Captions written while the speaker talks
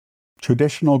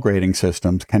traditional grading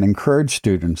systems can encourage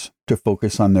students to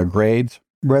focus on their grades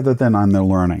rather than on their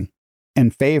learning,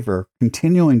 and favor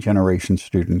continuing generation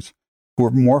students who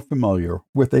are more familiar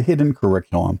with the hidden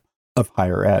curriculum of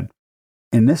higher ed.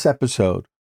 In this episode,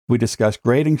 we discuss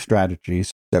grading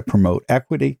strategies that promote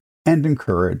equity and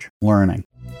encourage learning.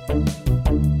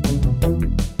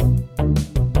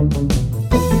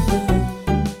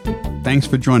 Thanks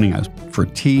for joining us for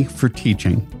T for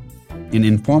Teaching, an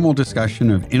informal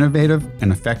discussion of innovative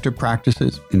and effective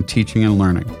practices in teaching and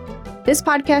learning. This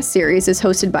podcast series is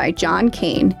hosted by John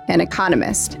Kane, an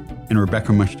economist, and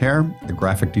Rebecca Mushtare, a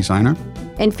graphic designer,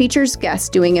 and features guests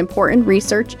doing important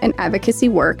research and advocacy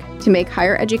work to make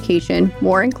higher education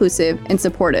more inclusive and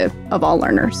supportive of all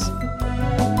learners.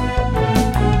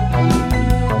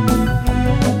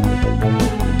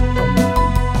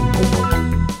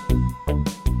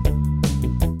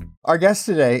 Our guest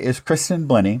today is Kristen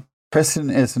Blinny. Kristen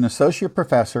is an associate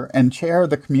professor and chair of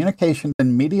the Communications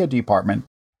and Media Department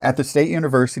at the State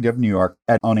University of New York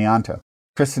at Oneonta.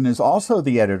 Kristen is also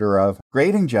the editor of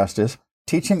Grading Justice,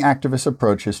 Teaching Activist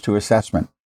Approaches to Assessment.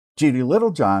 Judy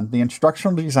Littlejohn, the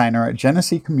instructional designer at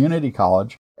Genesee Community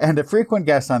College and a frequent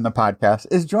guest on the podcast,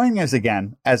 is joining us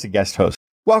again as a guest host.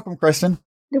 Welcome, Kristen.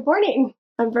 Good morning.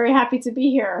 I'm very happy to be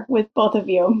here with both of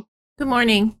you. Good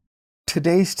morning.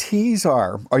 Today's teas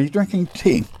are you drinking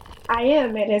tea? I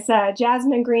am. It is a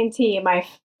jasmine green tea, my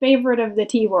favorite of the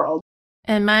tea world.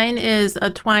 And mine is a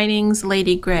Twinings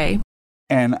Lady Grey.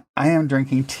 And I am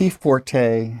drinking Tea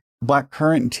Forte black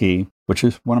currant tea, which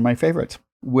is one of my favorites,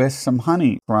 with some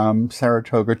honey from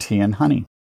Saratoga Tea and Honey.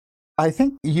 I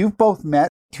think you've both met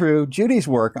through Judy's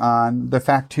work on the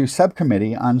FACT2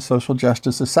 subcommittee on social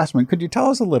justice assessment. Could you tell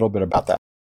us a little bit about that?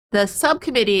 The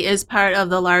subcommittee is part of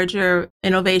the larger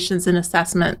Innovations in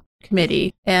Assessment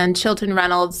Committee, and Chilton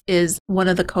Reynolds is one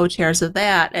of the co-chairs of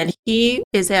that, and he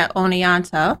is at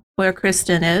Oneonta, where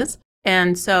Kristen is,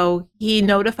 and so he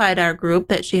notified our group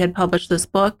that she had published this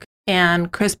book,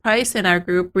 and Chris Price in our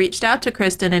group reached out to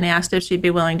Kristen and asked if she'd be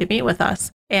willing to meet with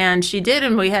us, and she did,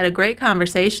 and we had a great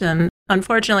conversation.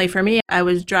 Unfortunately for me, I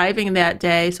was driving that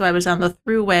day, so I was on the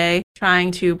thruway trying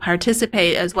to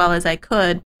participate as well as I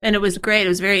could. And it was great. It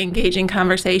was a very engaging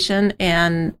conversation.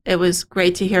 And it was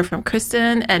great to hear from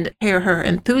Kristen and hear her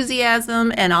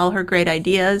enthusiasm and all her great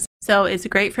ideas. So it's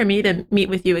great for me to meet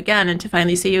with you again and to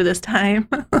finally see you this time.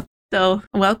 So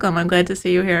welcome. I'm glad to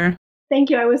see you here.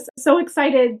 Thank you. I was so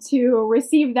excited to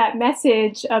receive that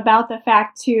message about the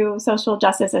FACT2 Social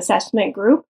Justice Assessment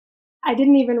Group. I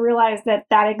didn't even realize that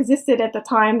existed at the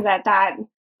time that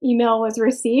email was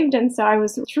received. And so I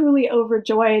was truly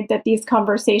overjoyed that these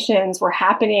conversations were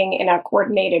happening in a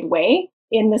coordinated way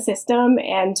in the system,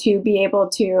 and to be able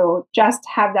to just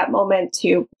have that moment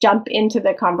to jump into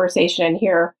the conversation and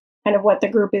hear kind of what the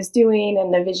group is doing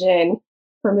and the vision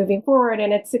for moving forward.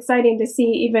 And it's exciting to see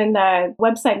even the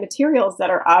website materials that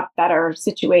are up that are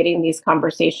situating these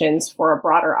conversations for a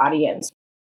broader audience.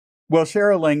 We'll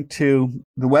share a link to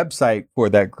the website for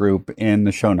that group in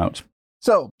the show notes.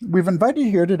 So we've invited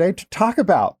you here today to talk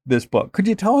about this book. Could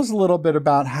you tell us a little bit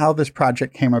about how this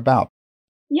project came about?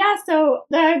 Yeah, so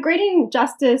the Grading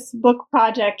Justice book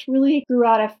project really grew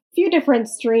out of a few different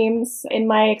streams in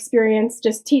my experience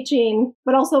just teaching,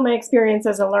 but also my experience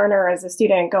as a learner, as a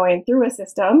student going through a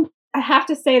system. I have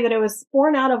to say that it was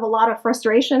born out of a lot of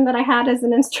frustration that I had as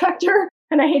an instructor.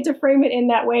 And I hate to frame it in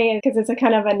that way because it's a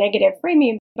kind of a negative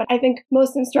framing. But I think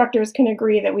most instructors can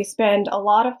agree that we spend a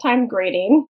lot of time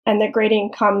grading, and that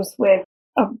grading comes with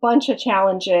a bunch of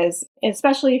challenges,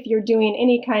 especially if you're doing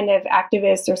any kind of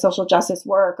activist or social justice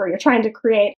work, or you're trying to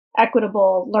create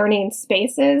equitable learning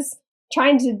spaces.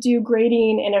 Trying to do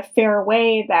grading in a fair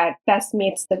way that best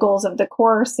meets the goals of the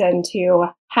course and to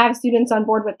have students on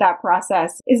board with that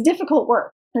process is difficult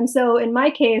work. And so in my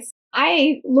case,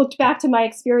 I looked back to my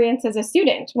experience as a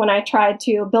student when I tried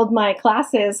to build my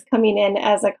classes coming in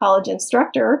as a college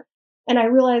instructor. And I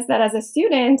realized that as a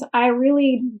student, I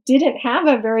really didn't have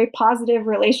a very positive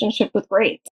relationship with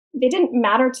grades. They didn't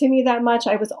matter to me that much.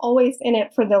 I was always in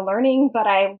it for the learning, but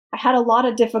I had a lot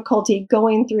of difficulty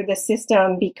going through the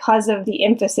system because of the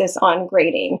emphasis on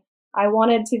grading. I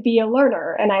wanted to be a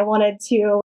learner, and I wanted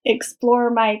to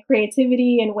explore my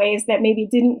creativity in ways that maybe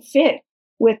didn't fit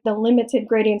with the limited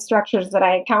grading structures that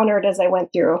I encountered as I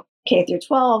went through K through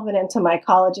 12 and into my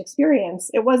college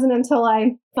experience. It wasn't until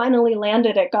I finally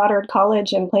landed at Goddard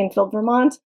College in Plainfield,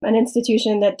 Vermont, an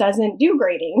institution that doesn't do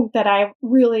grading, that I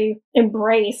really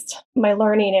embraced my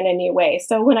learning in a new way.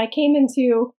 So when I came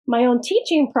into my own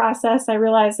teaching process, I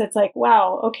realized it's like,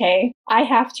 wow, okay, I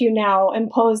have to now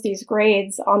impose these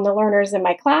grades on the learners in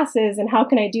my classes. And how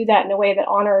can I do that in a way that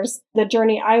honors the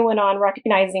journey I went on,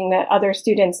 recognizing that other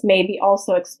students may be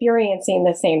also experiencing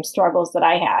the same struggles that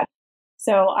I had?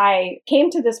 So I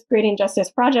came to this Grading Justice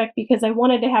project because I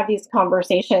wanted to have these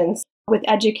conversations with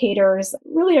educators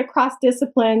really across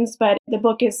disciplines, but the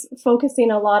book is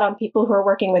focusing a lot on people who are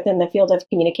working within the field of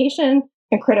communication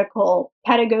and critical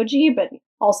pedagogy, but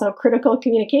also critical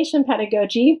communication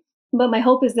pedagogy. But my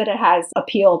hope is that it has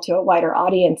appeal to a wider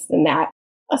audience than that.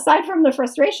 Aside from the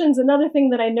frustrations, another thing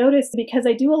that I noticed, because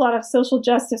I do a lot of social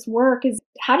justice work, is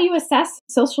how do you assess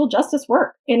social justice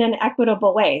work in an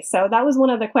equitable way? So that was one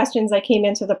of the questions I came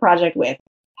into the project with.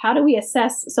 How do we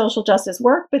assess social justice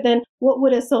work? But then what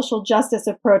would a social justice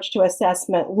approach to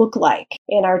assessment look like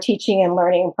in our teaching and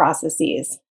learning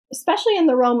processes, especially in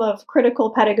the realm of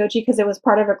critical pedagogy, because it was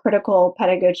part of a critical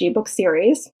pedagogy book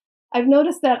series. I've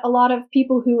noticed that a lot of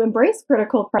people who embrace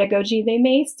critical pedagogy, they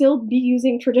may still be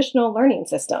using traditional learning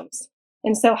systems.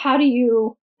 And so how do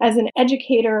you, as an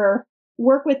educator,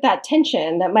 work with that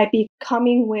tension that might be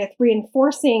coming with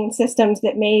reinforcing systems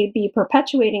that may be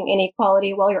perpetuating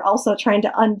inequality while you're also trying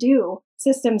to undo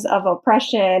systems of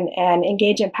oppression and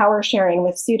engage in power sharing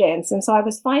with students? And so I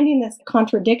was finding this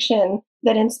contradiction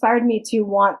that inspired me to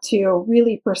want to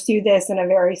really pursue this in a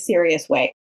very serious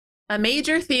way. A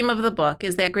major theme of the book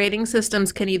is that grading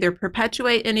systems can either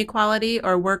perpetuate inequality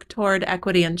or work toward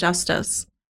equity and justice.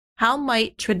 How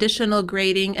might traditional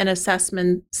grading and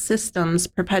assessment systems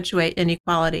perpetuate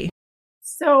inequality?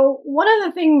 So one of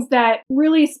the things that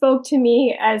really spoke to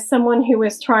me as someone who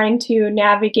was trying to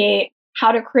navigate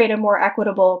how to create a more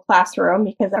equitable classroom,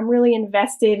 because I'm really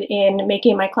invested in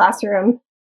making my classroom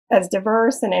as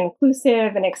diverse and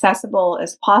inclusive and accessible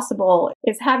as possible,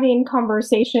 is having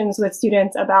conversations with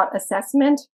students about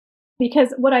assessment.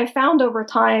 Because what I found over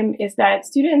time is that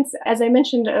students, as I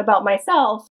mentioned about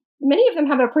myself, many of them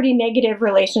have a pretty negative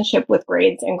relationship with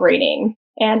grades and grading.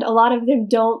 And a lot of them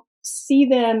don't see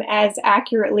them as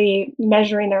accurately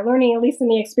measuring their learning, at least in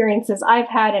the experiences I've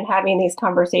had in having these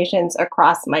conversations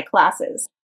across my classes.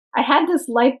 I had this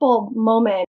light bulb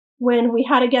moment when we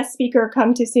had a guest speaker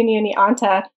come to SUNY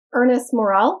Oneonta. Ernest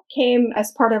Morel came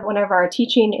as part of one of our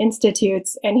teaching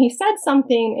institutes, and he said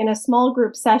something in a small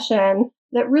group session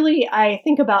that really I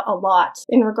think about a lot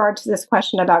in regard to this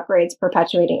question about grades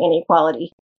perpetuating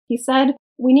inequality. He said,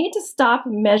 we need to stop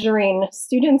measuring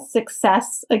students'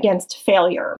 success against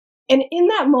failure. And in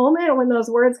that moment, when those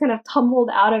words kind of tumbled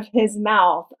out of his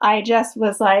mouth, I just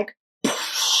was like,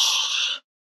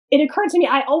 it occurred to me,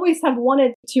 I always have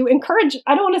wanted to encourage,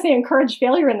 I don't want to say encourage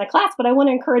failure in the class, but I want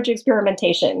to encourage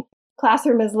experimentation.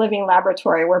 Classroom is living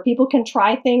laboratory where people can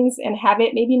try things and have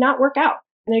it maybe not work out.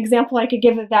 An example I could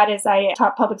give of that is I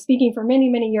taught public speaking for many,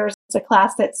 many years. It's a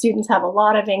class that students have a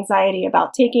lot of anxiety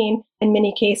about taking in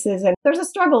many cases, and there's a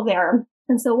struggle there.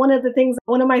 And so one of the things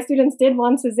one of my students did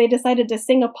once is they decided to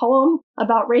sing a poem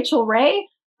about Rachel Ray.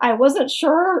 I wasn't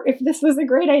sure if this was a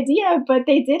great idea, but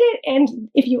they did it. And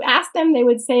if you asked them, they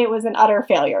would say it was an utter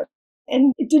failure.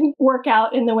 And it didn't work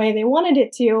out in the way they wanted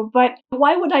it to. But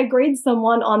why would I grade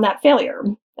someone on that failure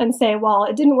and say, well,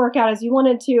 it didn't work out as you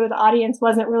wanted to. The audience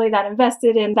wasn't really that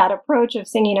invested in that approach of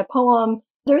singing a poem.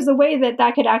 There's a way that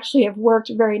that could actually have worked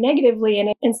very negatively, and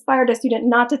it inspired a student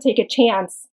not to take a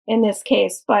chance in this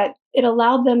case, but it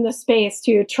allowed them the space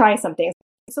to try something.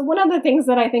 So one of the things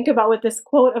that I think about with this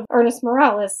quote of Ernest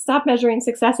Morel is stop measuring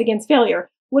success against failure.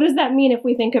 What does that mean if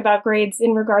we think about grades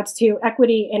in regards to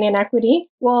equity and inequity?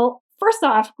 Well, first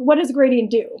off, what does grading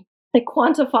do? It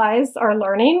quantifies our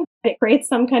learning. It creates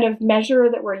some kind of measure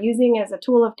that we're using as a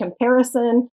tool of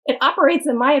comparison. It operates,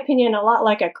 in my opinion, a lot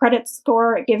like a credit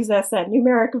score. It gives us a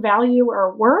numeric value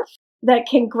or worth that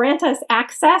can grant us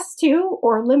access to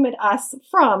or limit us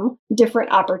from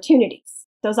different opportunities.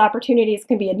 Those opportunities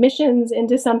can be admissions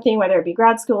into something, whether it be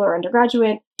grad school or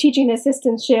undergraduate, teaching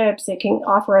assistantships. It can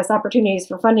offer us opportunities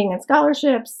for funding and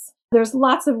scholarships. There's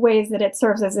lots of ways that it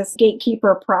serves as this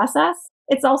gatekeeper process.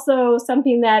 It's also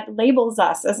something that labels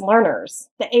us as learners,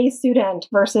 the A student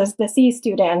versus the C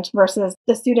student versus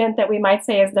the student that we might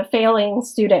say is the failing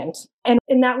student. And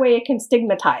in that way, it can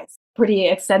stigmatize pretty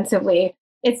extensively.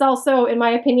 It's also, in my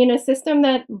opinion, a system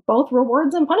that both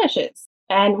rewards and punishes.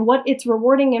 And what it's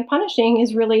rewarding and punishing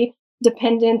is really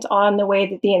dependent on the way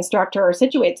that the instructor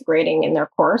situates grading in their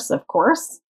course, of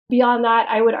course. Beyond that,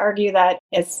 I would argue that,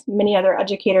 as many other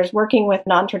educators working with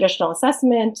non-traditional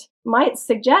assessment might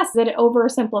suggest, that it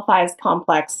oversimplifies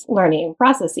complex learning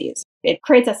processes. It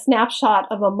creates a snapshot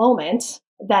of a moment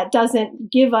that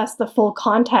doesn't give us the full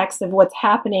context of what's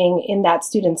happening in that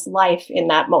student's life in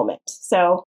that moment.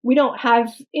 So we don't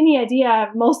have any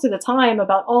idea most of the time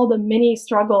about all the many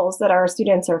struggles that our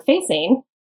students are facing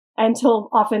until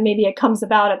often maybe it comes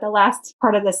about at the last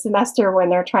part of the semester when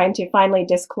they're trying to finally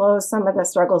disclose some of the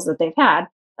struggles that they've had.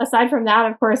 Aside from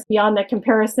that, of course, beyond the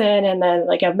comparison and the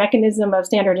like a mechanism of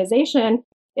standardization,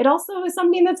 it also is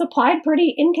something that's applied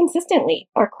pretty inconsistently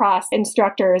across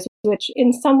instructors, which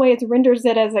in some ways renders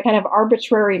it as a kind of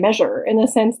arbitrary measure in the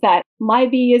sense that my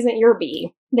B isn't your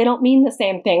B. They don't mean the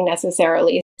same thing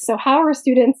necessarily. So how are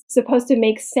students supposed to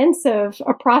make sense of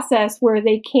a process where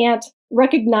they can't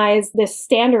recognize this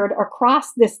standard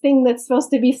across this thing that's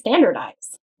supposed to be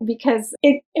standardized? Because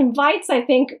it invites, I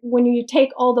think, when you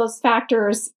take all those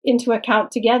factors into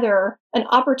account together, an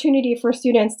opportunity for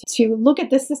students to look at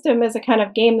the system as a kind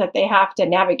of game that they have to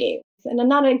navigate. And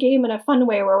not a game in a fun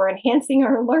way where we're enhancing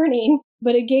our learning,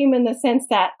 but a game in the sense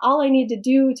that all I need to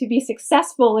do to be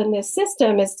successful in this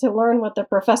system is to learn what the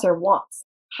professor wants.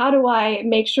 How do I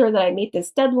make sure that I meet this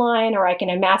deadline or I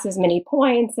can amass as many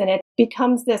points? And it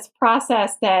becomes this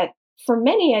process that for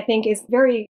many, I think, is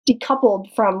very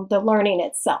decoupled from the learning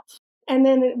itself. And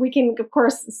then we can, of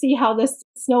course, see how this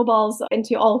snowballs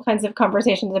into all kinds of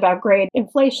conversations about grade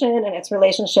inflation and its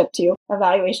relationship to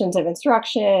evaluations of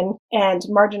instruction and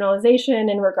marginalization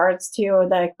in regards to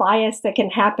the bias that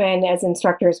can happen as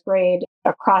instructors grade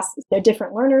across the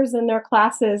different learners in their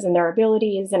classes and their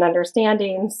abilities and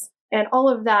understandings. And all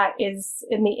of that is,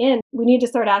 in the end, we need to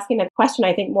start asking the question,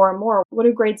 I think, more and more, what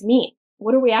do grades mean?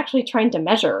 What are we actually trying to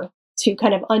measure to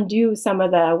kind of undo some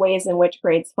of the ways in which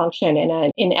grades function in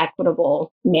an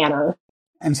inequitable manner?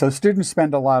 And so students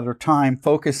spend a lot of time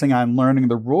focusing on learning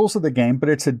the rules of the game, but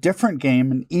it's a different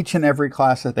game in each and every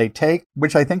class that they take,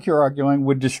 which I think you're arguing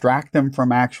would distract them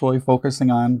from actually focusing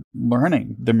on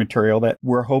learning the material that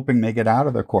we're hoping they get out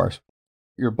of the course.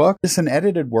 Your book is an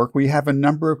edited work. We have a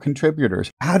number of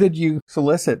contributors. How did you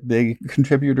solicit the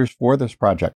contributors for this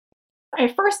project? I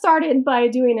first started by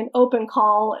doing an open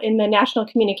call in the National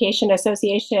Communication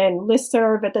Association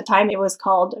listserv. At the time, it was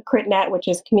called CRITNet, which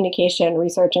is Communication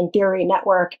Research and Theory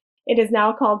Network. It is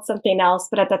now called something else,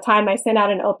 but at the time, I sent out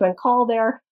an open call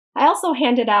there. I also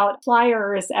handed out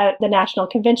flyers at the national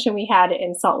convention we had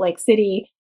in Salt Lake City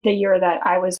the year that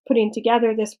I was putting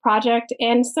together this project.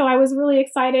 And so I was really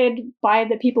excited by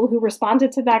the people who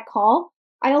responded to that call.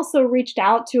 I also reached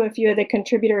out to a few of the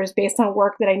contributors based on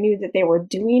work that I knew that they were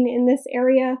doing in this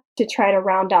area to try to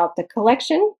round out the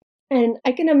collection. And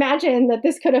I can imagine that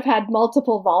this could have had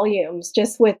multiple volumes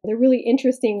just with the really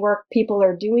interesting work people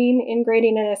are doing in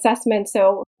grading and assessment.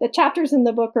 So the chapters in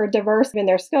the book are diverse in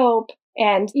their scope.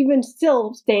 And even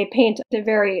still, they paint a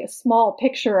very small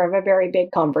picture of a very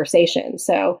big conversation.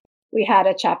 So we had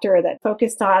a chapter that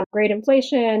focused on grade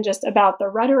inflation, just about the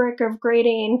rhetoric of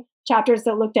grading, chapters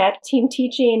that looked at team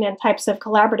teaching and types of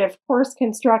collaborative course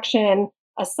construction,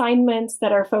 assignments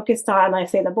that are focused on, I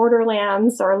say, the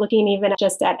borderlands, or looking even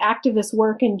just at activist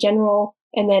work in general,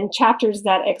 and then chapters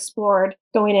that explored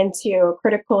going into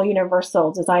critical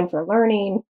universal design for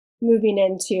learning, moving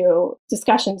into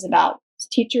discussions about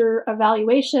teacher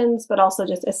evaluations, but also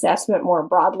just assessment more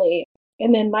broadly.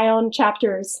 And then my own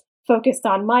chapters focused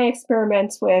on my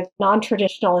experiments with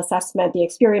non-traditional assessment, the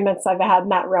experiments I've had in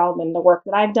that realm and the work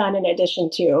that I've done in addition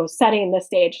to setting the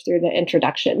stage through the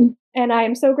introduction. And I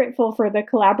am so grateful for the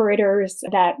collaborators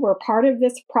that were part of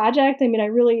this project. I mean, I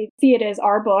really see it as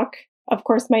our book. Of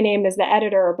course, my name is the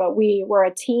editor, but we were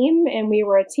a team, and we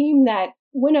were a team that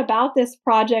went about this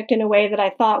project in a way that I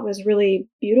thought was really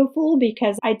beautiful,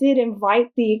 because I did invite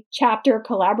the chapter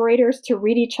collaborators to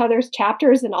read each other's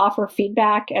chapters and offer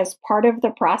feedback as part of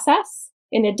the process,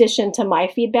 in addition to my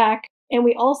feedback. And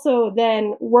we also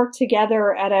then worked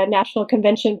together at a national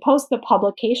convention post the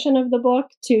publication of the book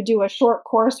to do a short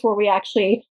course where we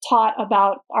actually taught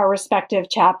about our respective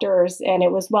chapters, and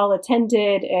it was well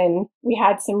attended, and we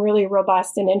had some really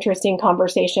robust and interesting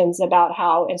conversations about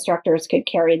how instructors could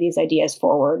carry these ideas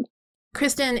forward.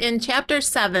 Kristen, in Chapter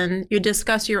 7, you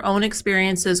discuss your own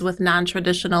experiences with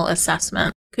non-traditional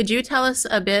assessment. Could you tell us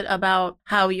a bit about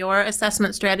how your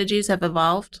assessment strategies have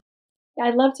evolved?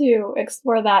 I'd love to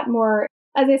explore that more.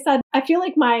 As I said, I feel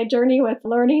like my journey with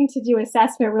learning to do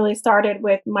assessment really started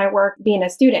with my work being a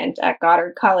student at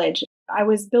Goddard College. I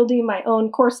was building my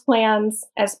own course plans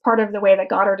as part of the way that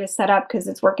Goddard is set up, because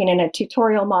it's working in a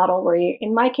tutorial model where you,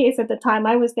 in my case, at the time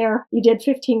I was there, you did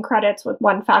 15 credits with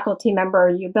one faculty member.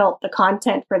 You built the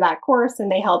content for that course, and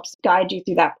they helped guide you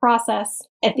through that process.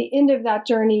 At the end of that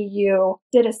journey, you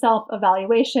did a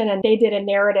self-evaluation and they did a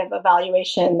narrative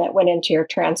evaluation that went into your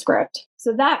transcript.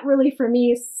 So that really, for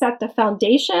me, set the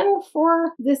foundation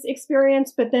for this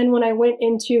experience. But then when I went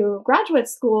into graduate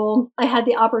school, I had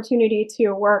the opportunity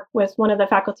to work with one of the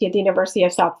faculty at the University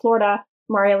of South Florida,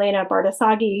 Marielena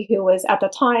Bardasagi, who was at the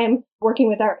time working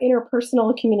with our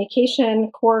interpersonal communication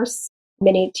course.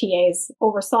 Many TAs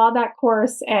oversaw that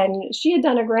course, and she had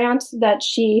done a grant that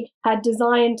she had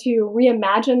designed to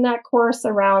reimagine that course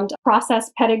around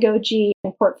process pedagogy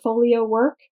and portfolio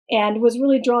work, and was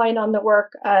really drawing on the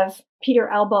work of Peter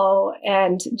Elbow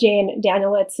and Jane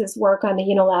Danielowitz's work on the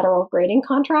unilateral grading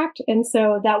contract. And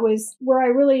so that was where I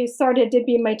really started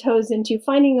dipping my toes into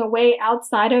finding a way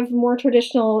outside of more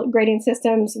traditional grading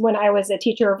systems when I was a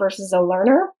teacher versus a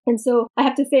learner. And so I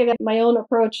have to say that my own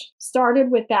approach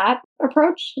started with that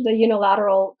approach, the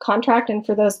unilateral contract. And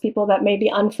for those people that may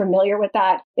be unfamiliar with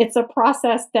that, it's a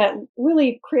process that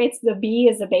really creates the B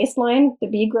as a baseline, the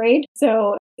B grade.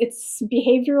 So it's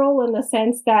behavioral in the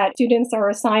sense that students are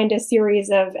assigned a series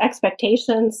of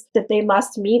expectations that they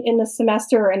must meet in the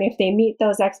semester. And if they meet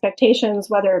those expectations,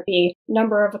 whether it be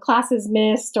number of classes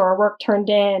missed or work turned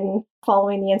in,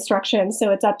 following the instructions, so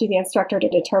it's up to the instructor to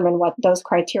determine what those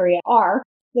criteria are,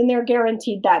 then they're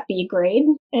guaranteed that B grade.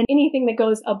 And anything that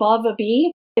goes above a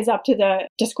B is up to the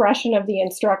discretion of the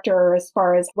instructor as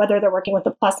far as whether they're working with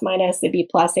a plus minus, a B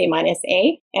plus, A minus,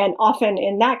 A. And often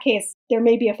in that case, there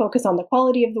may be a focus on the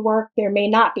quality of the work. There may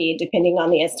not be, depending on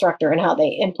the instructor and how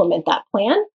they implement that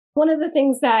plan. One of the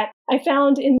things that I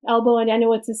found in Elbow and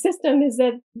Danielowitz's system is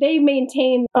that they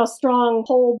maintain a strong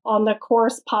hold on the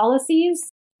course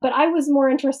policies. But I was more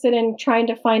interested in trying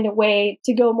to find a way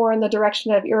to go more in the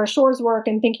direction of Ira Shor's work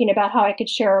and thinking about how I could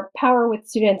share power with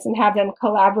students and have them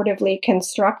collaboratively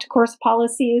construct course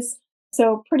policies.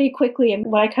 So pretty quickly, in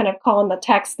what I kind of call in the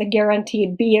text, the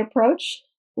guaranteed B approach,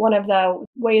 one of the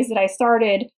ways that I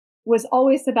started was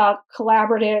always about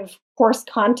collaborative course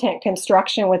content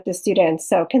construction with the students.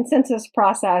 So consensus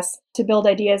process to build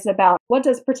ideas about what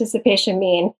does participation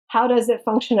mean? How does it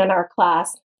function in our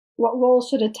class? What role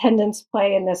should attendance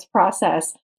play in this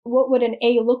process? What would an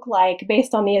A look like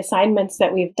based on the assignments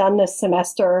that we've done this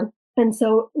semester? And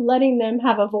so letting them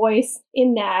have a voice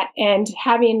in that and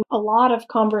having a lot of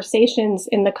conversations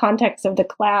in the context of the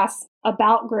class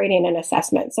about grading and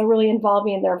assessment. So really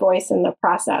involving their voice in the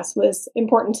process was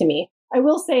important to me. I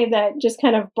will say that just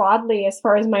kind of broadly, as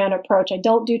far as my own approach, I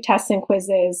don't do tests and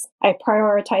quizzes. I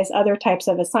prioritize other types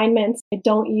of assignments. I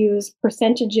don't use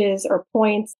percentages or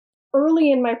points.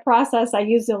 Early in my process, I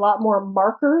used a lot more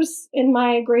markers in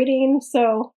my grading.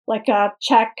 So like a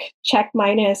check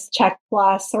minus, check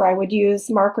plus, or I would use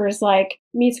markers like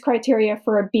meets criteria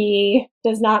for a B,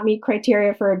 does not meet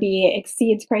criteria for a B,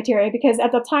 exceeds criteria. Because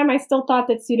at the time, I still thought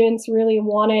that students really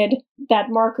wanted that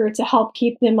marker to help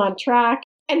keep them on track.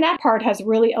 And that part has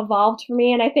really evolved for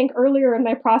me. And I think earlier in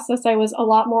my process, I was a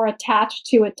lot more attached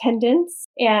to attendance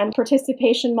and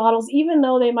participation models, even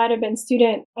though they might have been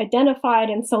student identified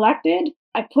and selected.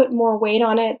 I put more weight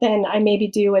on it than I maybe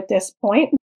do at this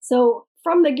point. So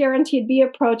from the guaranteed B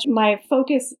approach, my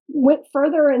focus went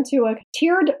further into a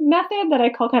tiered method that I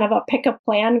call kind of a pick-a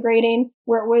plan grading,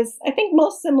 where it was, I think,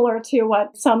 most similar to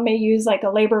what some may use, like a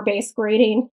labor-based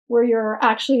grading, where you're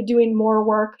actually doing more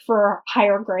work for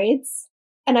higher grades.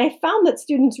 And I found that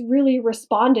students really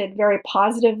responded very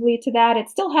positively to that. It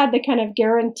still had the kind of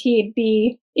guaranteed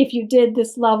B if you did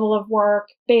this level of work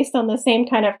based on the same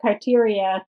kind of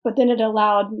criteria, but then it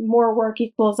allowed more work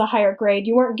equals a higher grade.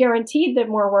 You weren't guaranteed that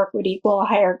more work would equal a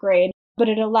higher grade, but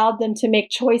it allowed them to make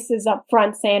choices up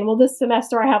front saying, well, this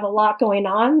semester I have a lot going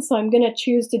on, so I'm going to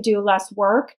choose to do less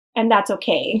work, and that's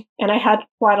okay. And I had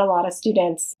quite a lot of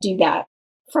students do that.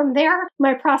 From there,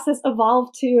 my process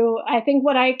evolved to, I think,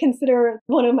 what I consider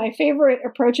one of my favorite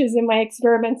approaches in my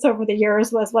experiments over the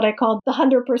years was what I called the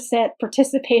 100%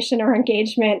 participation or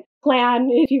engagement plan,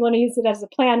 if you want to use it as a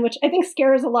plan, which I think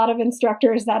scares a lot of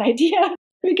instructors, that idea,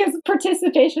 because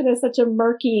participation is such a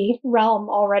murky realm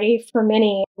already for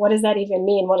many. What does that even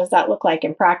mean? What does that look like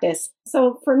in practice?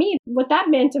 So for me, what that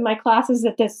meant in my class is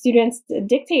that the students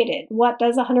dictated, what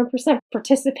does 100%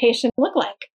 participation look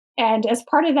like? And as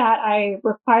part of that, I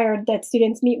required that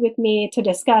students meet with me to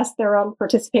discuss their own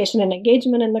participation and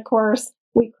engagement in the course.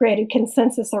 We created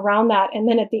consensus around that. And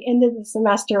then at the end of the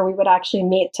semester, we would actually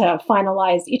meet to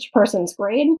finalize each person's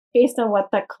grade based on what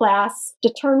the class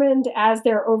determined as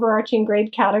their overarching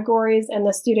grade categories and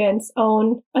the students'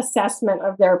 own assessment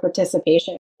of their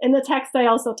participation. In the text, I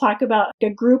also talk about a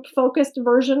group-focused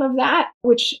version of that,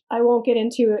 which I won't get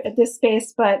into at this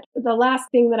space. But the last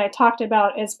thing that I talked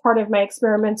about as part of my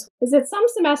experiments is that some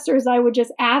semesters I would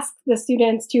just ask the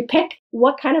students to pick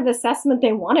what kind of assessment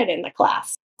they wanted in the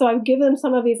class. So I would give them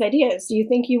some of these ideas. Do you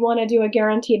think you want to do a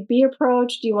guaranteed B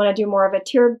approach? Do you want to do more of a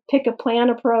tiered pick a plan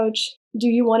approach? Do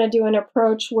you want to do an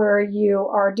approach where you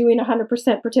are doing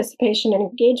 100% participation and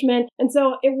engagement? And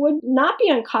so it would not be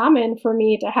uncommon for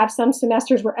me to have some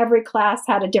semesters where every class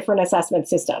had a different assessment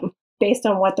system based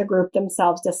on what the group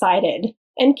themselves decided.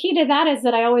 And key to that is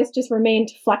that I always just remained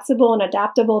flexible and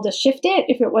adaptable to shift it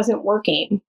if it wasn't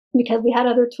working, because we had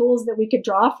other tools that we could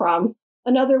draw from.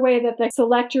 Another way that the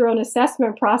select your own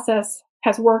assessment process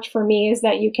has worked for me is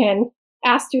that you can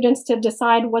ask students to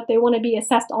decide what they want to be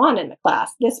assessed on in the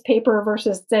class. This paper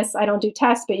versus this, I don't do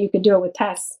tests, but you could do it with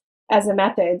tests as a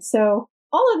method. So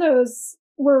all of those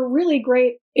were really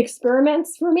great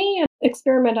experiments for me. And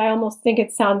experiment, I almost think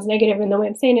it sounds negative in the way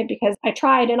I'm saying it, because I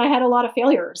tried and I had a lot of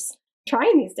failures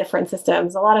trying these different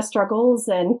systems, a lot of struggles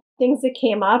and things that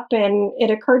came up. And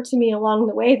it occurred to me along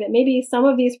the way that maybe some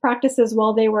of these practices,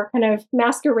 while they were kind of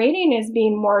masquerading as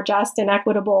being more just and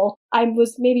equitable, I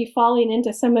was maybe falling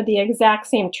into some of the exact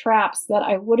same traps that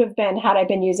I would have been had I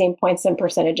been using points and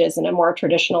percentages in a more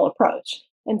traditional approach.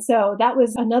 And so that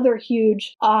was another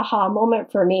huge aha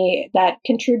moment for me that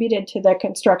contributed to the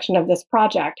construction of this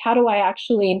project. How do I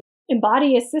actually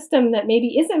embody a system that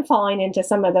maybe isn't falling into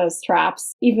some of those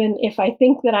traps, even if I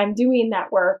think that I'm doing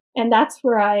that work? And that's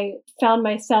where I found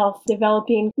myself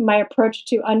developing my approach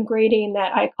to ungrading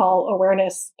that I call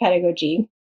awareness pedagogy.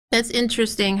 That's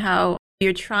interesting how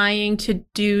you're trying to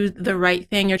do the right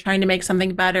thing. You're trying to make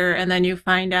something better, and then you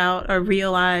find out or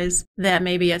realize that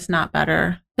maybe it's not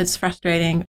better. It's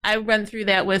frustrating. I went through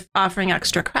that with offering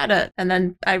extra credit. And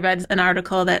then I read an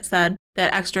article that said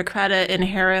that extra credit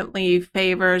inherently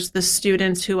favors the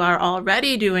students who are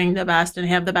already doing the best and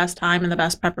have the best time and the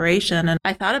best preparation. And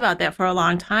I thought about that for a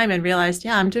long time and realized,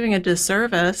 yeah, I'm doing a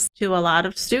disservice to a lot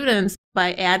of students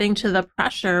by adding to the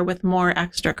pressure with more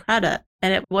extra credit.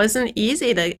 And it wasn't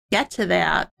easy to get to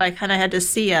that. I kind of had to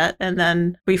see it and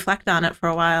then reflect on it for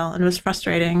a while. And it was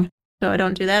frustrating. So I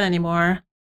don't do that anymore.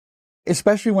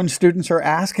 Especially when students are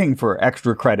asking for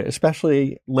extra credit,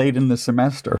 especially late in the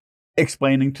semester.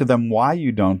 Explaining to them why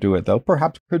you don't do it, though,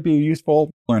 perhaps could be a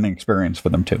useful learning experience for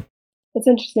them too. It's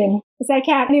interesting, because I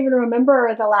can't even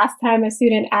remember the last time a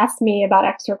student asked me about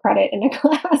extra credit in a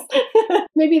class.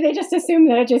 Maybe they just assume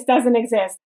that it just doesn't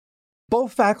exist.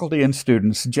 Both faculty and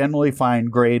students generally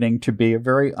find grading to be a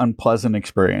very unpleasant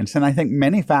experience, and I think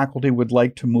many faculty would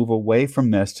like to move away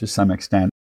from this to some extent.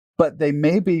 But they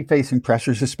may be facing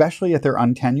pressures, especially if they're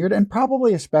untenured, and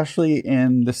probably especially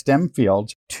in the STEM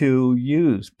fields, to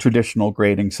use traditional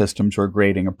grading systems or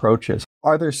grading approaches.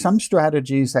 Are there some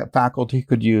strategies that faculty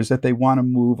could use if they want to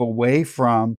move away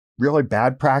from really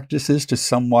bad practices to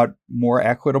somewhat more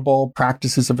equitable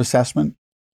practices of assessment?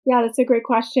 Yeah, that's a great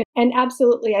question. And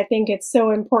absolutely, I think it's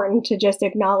so important to just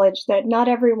acknowledge that not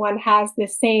everyone has the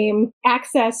same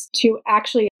access to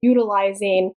actually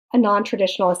utilizing a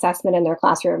non-traditional assessment in their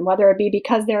classroom, whether it be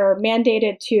because they're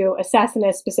mandated to assess in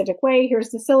a specific way.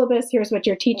 Here's the syllabus, here's what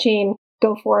you're teaching,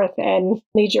 go forth and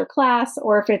lead your class,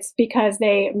 or if it's because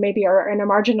they maybe are in a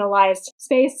marginalized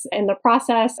space in the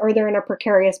process, or they're in a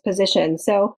precarious position.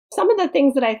 So some of the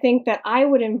things that I think that I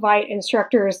would invite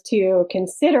instructors to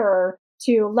consider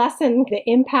to lessen the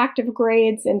impact of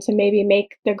grades and to maybe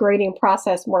make the grading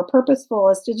process more purposeful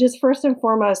is to just first and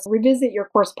foremost revisit your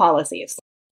course policies.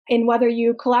 And whether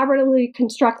you collaboratively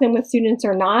construct them with students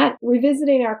or not,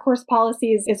 revisiting our course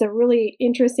policies is a really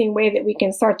interesting way that we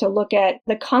can start to look at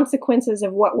the consequences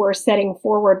of what we're setting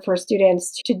forward for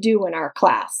students to do in our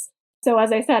class. So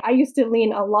as I said, I used to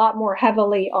lean a lot more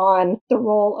heavily on the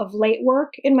role of late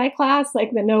work in my class, like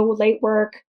the no late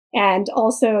work, and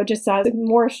also just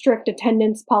more strict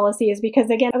attendance policies, because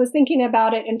again, I was thinking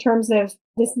about it in terms of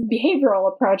this behavioral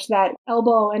approach that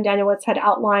Elbow and Danielewicz had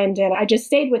outlined, and I just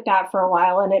stayed with that for a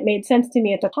while, and it made sense to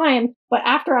me at the time. But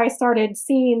after I started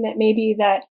seeing that maybe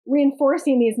that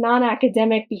reinforcing these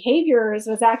non-academic behaviors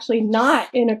was actually not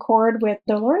in accord with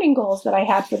the learning goals that I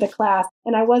had for the class,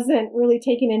 and I wasn't really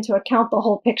taking into account the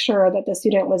whole picture that the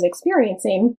student was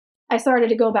experiencing, I started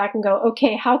to go back and go,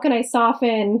 okay, how can I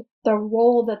soften the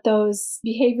role that those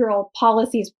behavioral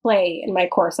policies play in my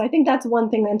course? I think that's one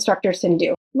thing that instructors can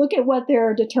do. Look at what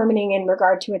they're determining in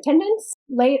regard to attendance,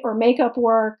 late or makeup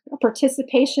work,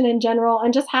 participation in general,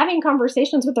 and just having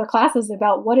conversations with their classes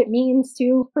about what it means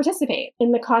to participate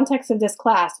in the context of this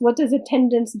class. What does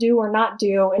attendance do or not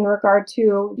do in regard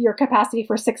to your capacity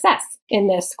for success in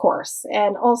this course?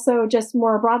 And also just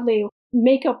more broadly,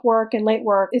 makeup work and late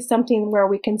work is something where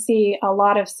we can see a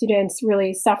lot of students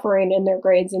really suffering in their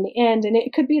grades in the end. And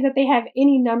it could be that they have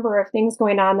any number of things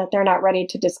going on that they're not ready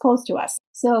to disclose to us.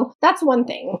 So that's one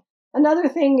thing. Another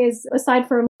thing is, aside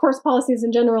from course policies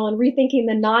in general and rethinking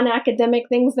the non-academic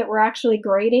things that we're actually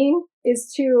grading,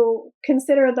 is to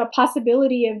consider the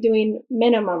possibility of doing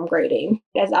minimum grading,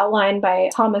 as outlined by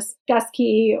Thomas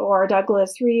Guskey or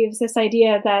Douglas Reeves, this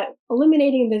idea that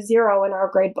eliminating the zero in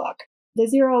our gradebook. The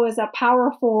zero is a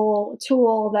powerful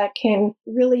tool that can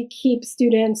really keep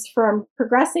students from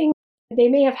progressing. They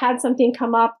may have had something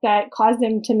come up that caused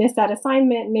them to miss that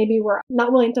assignment. Maybe we're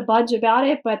not willing to budge about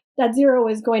it, but that zero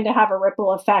is going to have a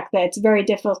ripple effect that's very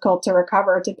difficult to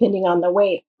recover depending on the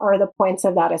weight or the points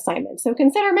of that assignment. So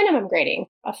consider minimum grading,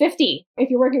 a 50. If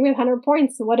you're working with 100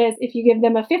 points, if you give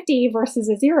them a 50 versus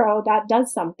a zero, that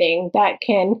does something that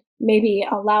can maybe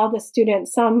allow the student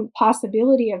some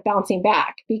possibility of bouncing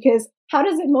back. Because how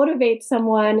does it motivate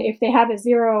someone if they have a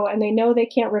zero and they know they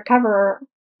can't recover?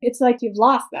 It's like you've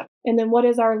lost them. And then what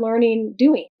is our learning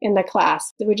doing in the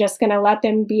class? Are we just going to let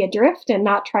them be adrift and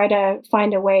not try to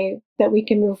find a way that we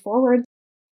can move forward?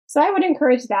 So I would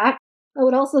encourage that. I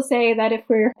would also say that if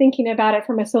we're thinking about it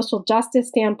from a social justice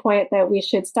standpoint, that we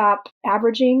should stop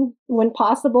averaging when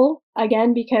possible.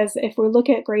 Again, because if we look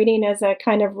at grading as a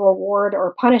kind of reward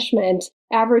or punishment,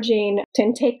 averaging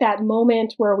can take that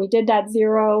moment where we did that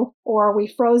zero or we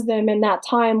froze them in that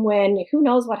time when who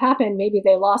knows what happened. Maybe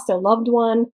they lost a loved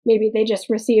one. Maybe they just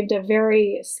received a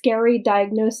very scary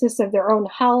diagnosis of their own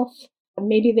health.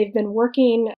 Maybe they've been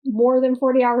working more than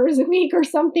 40 hours a week or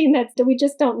something that we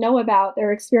just don't know about.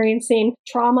 They're experiencing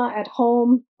trauma at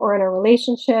home or in a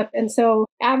relationship. And so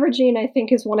averaging, I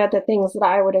think, is one of the things that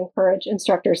I would encourage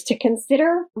instructors to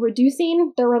consider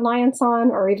reducing their reliance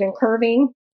on or even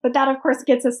curbing. But that, of course,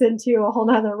 gets us into a whole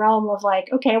nother realm of like,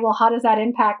 okay, well, how does that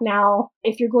impact now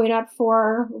if you're going up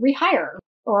for rehire?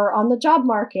 Or on the job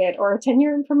market or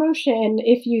tenure and promotion,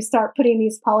 if you start putting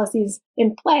these policies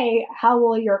in play, how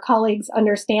will your colleagues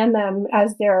understand them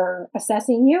as they're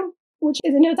assessing you? Which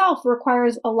in itself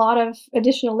requires a lot of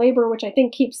additional labor, which I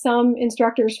think keeps some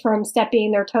instructors from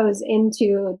stepping their toes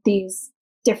into these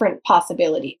different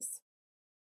possibilities.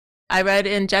 I read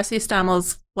in Jesse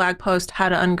Stommel's blog post, How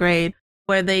to Ungrade,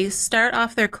 where they start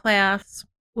off their class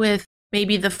with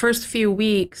maybe the first few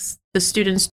weeks, the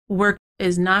students' work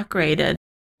is not graded.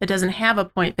 It doesn't have a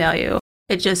point value.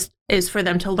 It just is for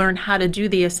them to learn how to do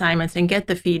the assignments and get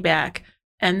the feedback.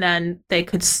 And then they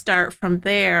could start from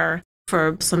there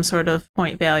for some sort of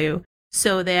point value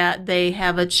so that they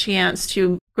have a chance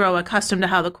to grow accustomed to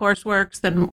how the course works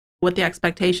and what the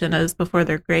expectation is before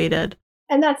they're graded.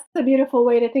 And that's the beautiful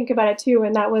way to think about it too.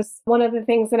 And that was one of the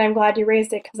things that I'm glad you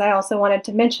raised it, because I also wanted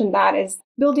to mention that is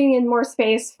building in more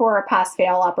space for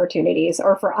pass-fail opportunities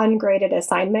or for ungraded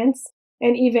assignments.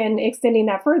 And even extending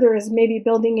that further is maybe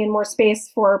building in more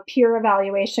space for peer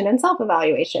evaluation and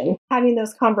self-evaluation, having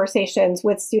those conversations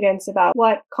with students about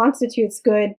what constitutes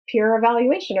good peer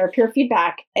evaluation or peer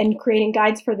feedback and creating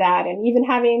guides for that. And even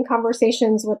having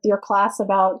conversations with your class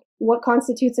about what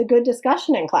constitutes a good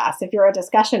discussion in class if you're a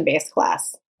discussion-based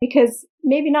class. Because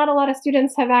maybe not a lot of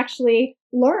students have actually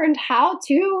learned how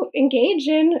to engage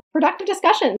in productive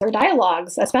discussions or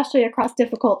dialogues, especially across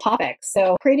difficult topics.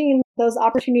 So creating those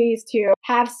opportunities to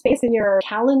have space in your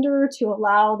calendar to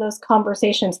allow those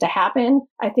conversations to happen,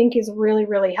 I think is really,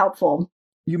 really helpful.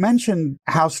 You mentioned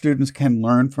how students can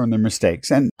learn from their mistakes.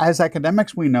 And as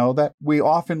academics, we know that we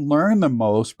often learn the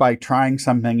most by trying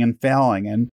something and failing.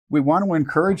 And we want to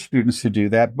encourage students to do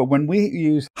that. But when we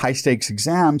use high-stakes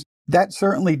exams, that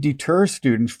certainly deters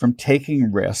students from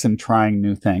taking risks and trying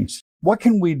new things. What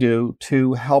can we do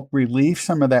to help relieve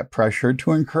some of that pressure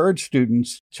to encourage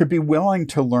students to be willing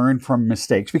to learn from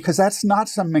mistakes? Because that's not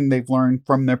something they've learned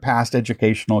from their past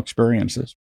educational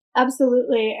experiences.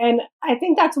 Absolutely. And I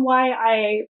think that's why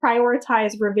I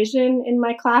prioritize revision in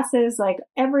my classes. Like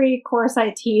every course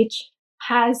I teach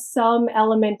has some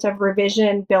element of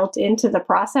revision built into the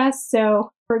process.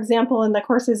 So, for example, in the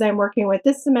courses I'm working with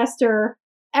this semester,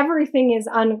 everything is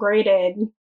ungraded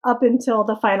up until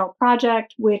the final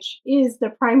project, which is the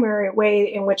primary way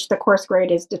in which the course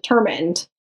grade is determined.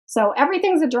 So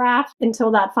everything's a draft until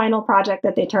that final project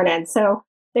that they turn in. So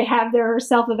they have their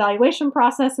self-evaluation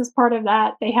process as part of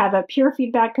that. They have a peer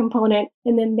feedback component,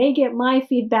 and then they get my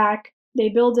feedback. They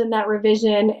build in that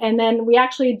revision, and then we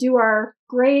actually do our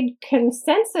grade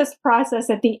consensus process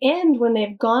at the end when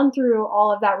they've gone through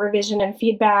all of that revision and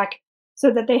feedback, so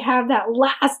that they have that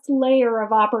last layer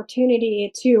of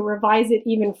opportunity to revise it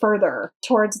even further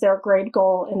towards their grade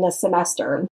goal in the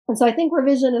semester. And so I think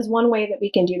revision is one way that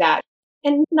we can do that.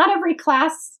 And not every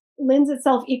class lends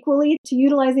itself equally to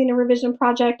utilizing a revision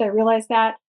project. I realize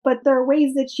that. But there are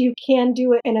ways that you can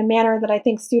do it in a manner that I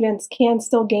think students can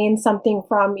still gain something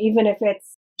from, even if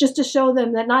it's just to show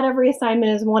them that not every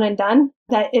assignment is one and done,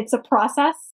 that it's a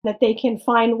process, that they can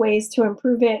find ways to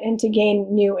improve it and to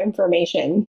gain new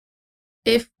information.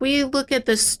 If we look at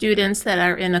the students that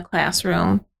are in a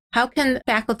classroom, how can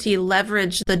faculty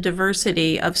leverage the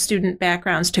diversity of student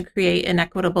backgrounds to create an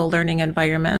equitable learning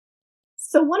environment?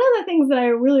 So one of the things that I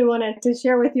really wanted to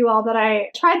share with you all that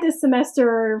I tried this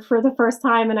semester for the first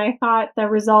time, and I thought the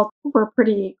results were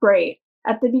pretty great.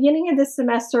 At the beginning of this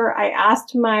semester, I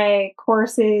asked my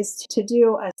courses to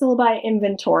do a syllabi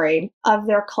inventory of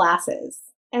their classes.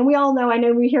 And we all know, I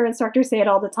know we hear instructors say it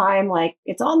all the time, like,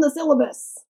 it's on the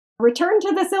syllabus. Return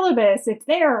to the syllabus, it's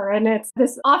there. And it's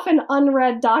this often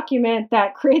unread document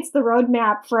that creates the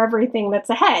roadmap for everything that's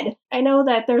ahead. I know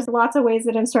that there's lots of ways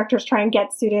that instructors try and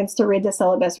get students to read the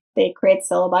syllabus. They create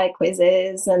syllabi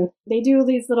quizzes and they do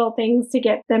these little things to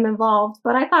get them involved.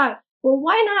 But I thought, well,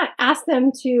 why not ask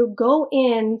them to go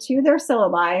into their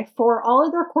syllabi for all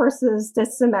of their courses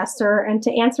this semester and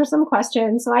to answer some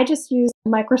questions? So I just used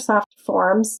Microsoft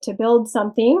Forms to build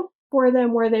something for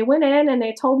them where they went in and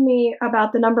they told me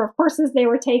about the number of courses they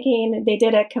were taking. They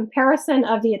did a comparison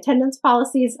of the attendance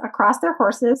policies across their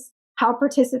courses, how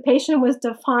participation was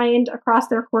defined across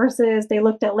their courses. They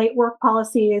looked at late work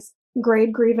policies,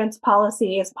 grade grievance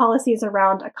policies, policies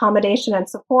around accommodation and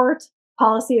support,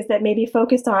 policies that may be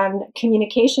focused on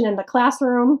communication in the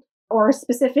classroom or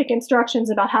specific instructions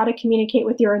about how to communicate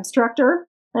with your instructor,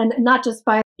 and not just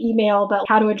by email, but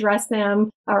how to address them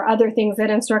or other things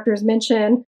that instructors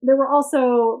mention. There were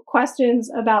also questions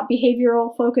about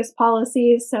behavioral focus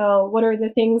policies. So what are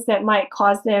the things that might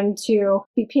cause them to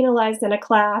be penalized in a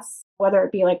class, whether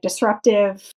it be like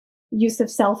disruptive use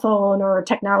of cell phone or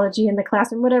technology in the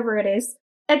classroom, whatever it is.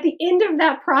 At the end of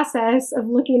that process of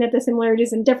looking at the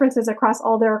similarities and differences across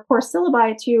all their course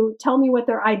syllabi to tell me what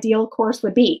their ideal course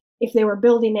would be if they were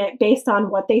building it based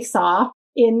on what they saw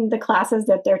in the classes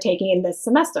that they're taking in this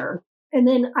semester. And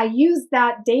then I use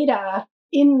that data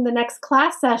in the next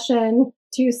class session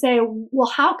to say, well,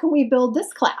 how can we build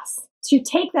this class? To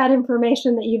take that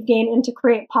information that you've gained and to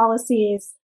create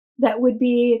policies that would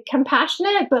be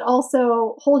compassionate, but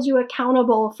also hold you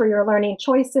accountable for your learning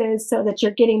choices so that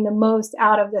you're getting the most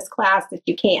out of this class that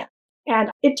you can. And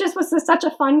it just was such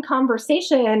a fun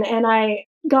conversation. And I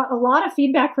got a lot of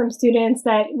feedback from students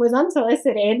that was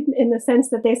unsolicited in the sense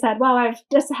that they said, wow, I've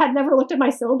just had never looked at my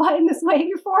syllabi in this way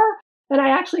before. And I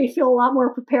actually feel a lot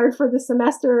more prepared for the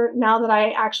semester now that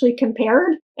I actually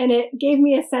compared. And it gave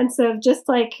me a sense of just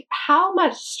like how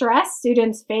much stress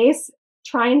students face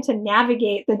trying to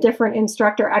navigate the different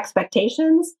instructor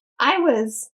expectations. I don't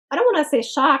want to say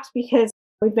shocked because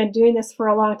we've been doing this for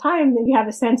a long time, and you have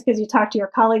a sense because you talk to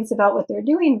your colleagues about what they're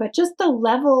doing, but just the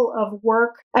level of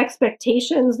work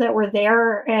expectations that were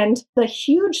there and the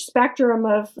huge spectrum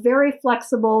of very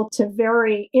flexible to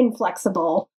very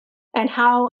inflexible, and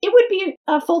how it would be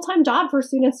a full-time job for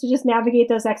students to just navigate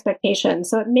those expectations.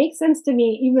 So it makes sense to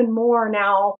me even more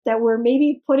now that we're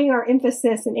maybe putting our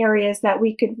emphasis in areas that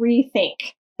we could rethink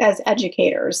as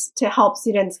educators to help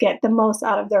students get the most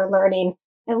out of their learning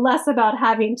and less about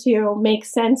having to make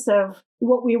sense of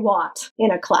what we want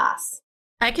in a class.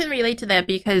 I can relate to that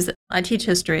because I teach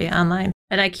history online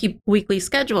and I keep weekly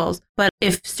schedules. But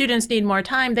if students need more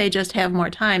time, they just have more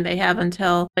time. They have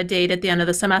until a date at the end of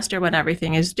the semester when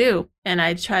everything is due. And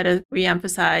I try to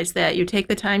reemphasize that you take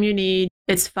the time you need.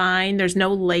 It's fine. There's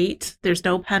no late. There's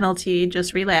no penalty.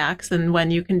 Just relax. And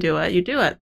when you can do it, you do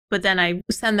it. But then I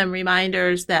send them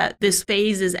reminders that this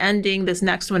phase is ending, this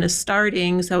next one is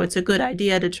starting, so it's a good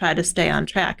idea to try to stay on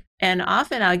track. And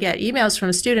often I'll get emails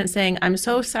from students saying, I'm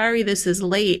so sorry this is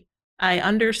late. I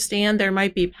understand there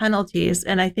might be penalties.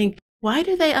 And I think, why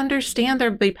do they understand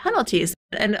there'll be penalties?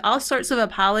 And all sorts of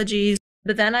apologies.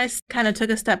 But then I kind of took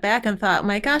a step back and thought,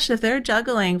 my gosh, if they're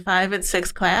juggling 5 and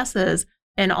 6 classes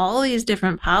and all these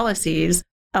different policies,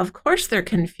 of course they're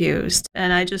confused.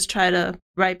 And I just try to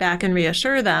write back and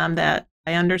reassure them that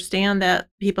I understand that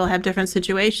people have different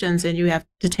situations and you have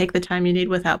to take the time you need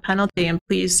without penalty. And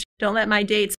please don't let my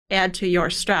dates add to your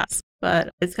stress.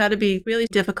 But it's got to be really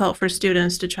difficult for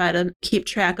students to try to keep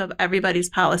track of everybody's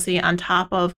policy on top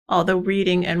of all the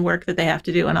reading and work that they have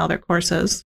to do in all their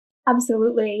courses.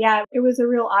 Absolutely. Yeah, it was a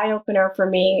real eye-opener for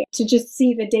me to just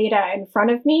see the data in front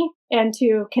of me and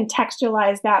to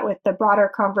contextualize that with the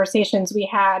broader conversations we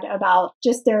had about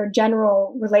just their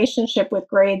general relationship with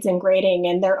grades and grading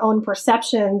and their own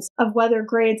perceptions of whether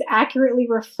grades accurately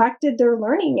reflected their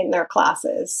learning in their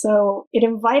classes. So it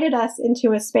invited us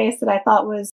into a space that I thought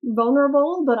was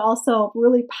vulnerable, but also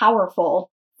really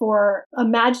powerful for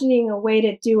imagining a way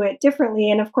to do it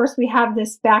differently. And of course, we have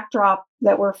this backdrop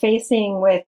that we're facing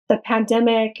with the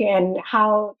pandemic and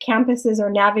how campuses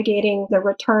are navigating the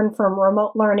return from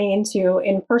remote learning to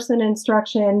in-person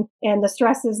instruction and the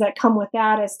stresses that come with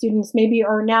that as students maybe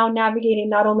are now navigating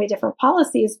not only different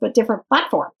policies, but different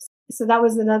platforms. So that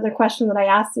was another question that I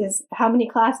asked is how many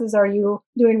classes are you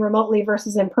doing remotely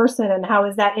versus in person? And how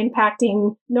is that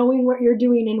impacting knowing what you're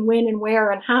doing and when and where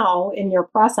and how in your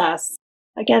process?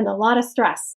 Again, a lot of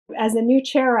stress. As a new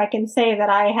chair, I can say that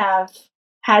I have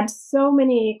had so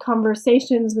many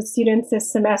conversations with students this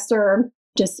semester,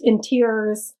 just in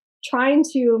tears, trying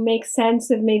to make sense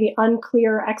of maybe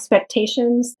unclear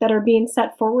expectations that are being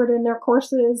set forward in their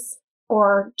courses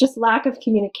or just lack of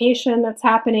communication that's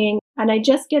happening. And I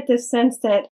just get this sense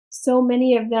that so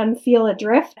many of them feel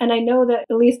adrift. And I know that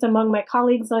at least among my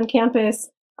colleagues on campus,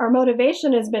 our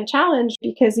motivation has been challenged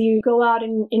because you go out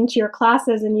into your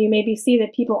classes and you maybe see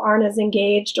that people aren't as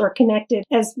engaged or connected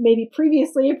as maybe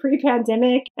previously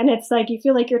pre-pandemic. And it's like you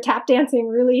feel like you're tap dancing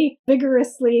really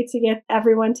vigorously to get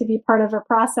everyone to be part of a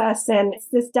process. And it's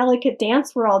this delicate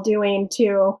dance we're all doing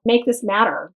to make this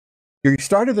matter. You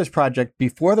started this project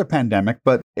before the pandemic,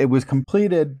 but it was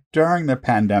completed during the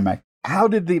pandemic. How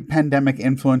did the pandemic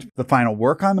influence the final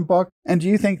work on the book? And do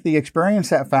you think the experience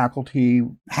that faculty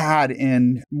had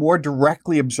in more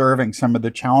directly observing some of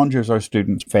the challenges our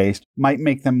students faced might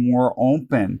make them more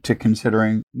open to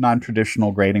considering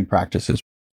non-traditional grading practices?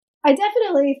 I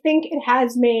definitely think it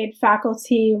has made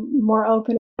faculty more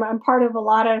open. I'm part of a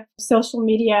lot of social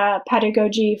media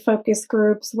pedagogy focus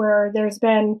groups where there's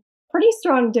been pretty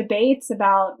strong debates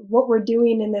about what we're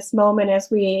doing in this moment as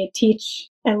we teach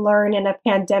and learn in a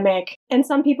pandemic. And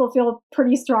some people feel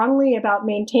pretty strongly about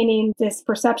maintaining this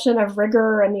perception of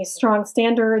rigor and these strong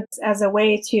standards as a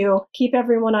way to keep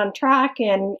everyone on track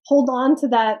and hold on to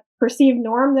that perceived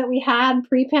norm that we had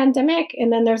pre-pandemic.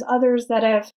 And then there's others that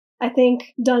have, I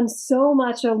think, done so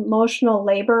much emotional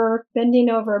labor,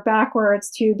 bending over backwards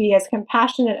to be as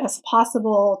compassionate as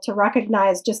possible, to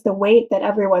recognize just the weight that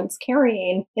everyone's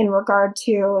carrying in regard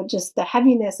to just the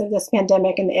heaviness of this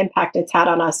pandemic and the impact it's had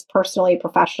on us personally,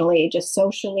 professionally, just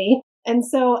socially. And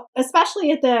so,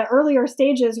 especially at the earlier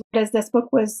stages, as this book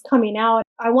was coming out,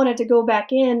 I wanted to go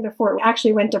back in before it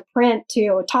actually went to print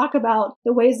to talk about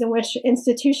the ways in which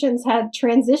institutions had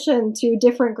transitioned to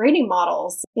different grading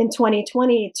models in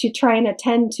 2020 to try and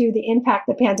attend to the impact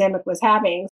the pandemic was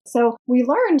having. So we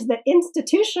learned that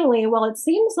institutionally, while it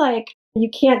seems like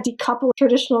you can't decouple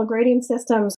traditional grading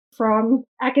systems from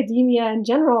academia in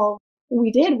general, we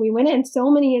did. We went in,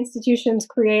 so many institutions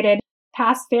created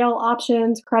pass-fail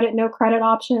options, credit, no credit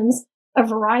options, a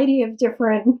variety of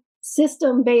different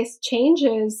system-based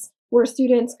changes where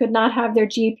students could not have their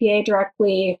GPA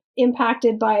directly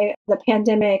impacted by the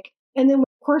pandemic. And then,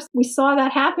 of course, we saw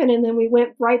that happen, and then we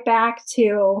went right back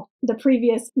to the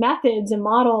previous methods and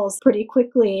models pretty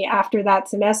quickly after that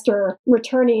semester,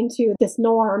 returning to this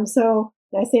norm. So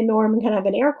I say norm kind of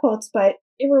in air quotes, but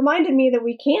it reminded me that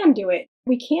we can do it.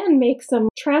 We can make some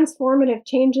transformative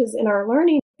changes in our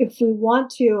learning if we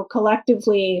want to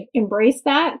collectively embrace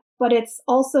that. But it's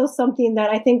also something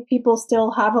that I think people still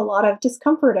have a lot of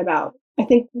discomfort about. I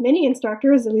think many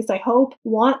instructors, at least I hope,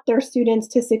 want their students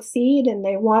to succeed and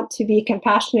they want to be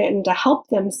compassionate and to help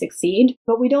them succeed.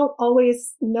 But we don't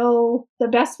always know the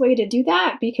best way to do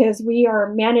that because we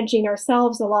are managing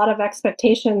ourselves a lot of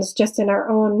expectations just in our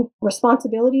own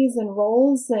responsibilities and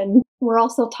roles. And we're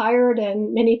also tired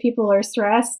and many people are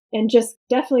stressed and just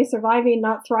definitely surviving,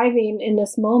 not thriving in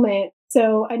this moment.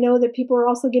 So I know that people are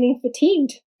also getting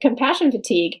fatigued. Compassion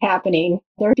fatigue happening.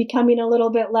 They're becoming a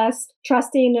little bit less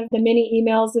trusting of the many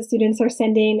emails that students are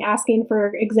sending, asking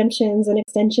for exemptions and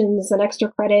extensions and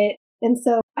extra credit. And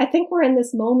so I think we're in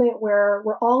this moment where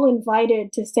we're all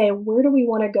invited to say, where do we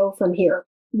want to go from here?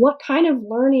 What kind of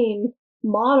learning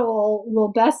model will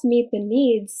best meet the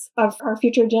needs of our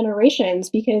future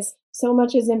generations? Because so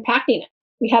much is impacting it.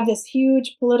 We have this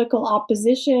huge political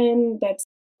opposition that's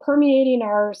permeating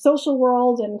our social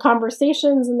world and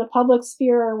conversations in the public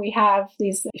sphere. We have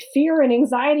these fear and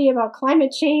anxiety about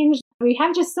climate change. We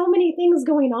have just so many things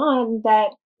going on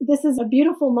that this is a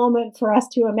beautiful moment for us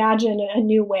to imagine a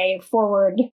new way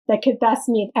forward that could best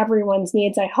meet everyone's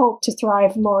needs, I hope, to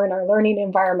thrive more in our learning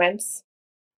environments.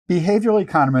 Behavioral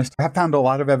economists have found a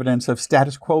lot of evidence of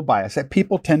status quo bias, that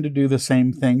people tend to do the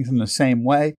same things in the same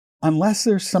way, unless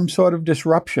there's some sort of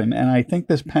disruption. And I think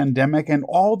this pandemic and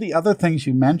all the other things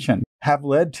you mentioned have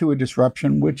led to a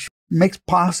disruption which makes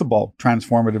possible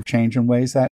transformative change in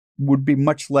ways that would be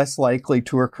much less likely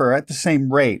to occur at the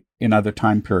same rate in other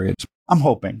time periods. I'm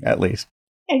hoping, at least.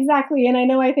 Exactly. And I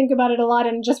know I think about it a lot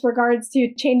in just regards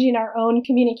to changing our own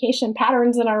communication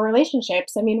patterns in our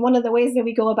relationships. I mean, one of the ways that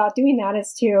we go about doing that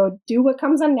is to do what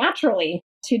comes unnaturally,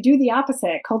 to do the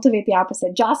opposite, cultivate the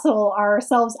opposite, jostle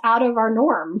ourselves out of our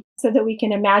norm so that we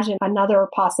can imagine another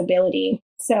possibility.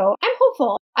 So I'm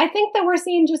hopeful. I think that we're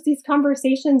seeing just these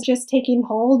conversations just taking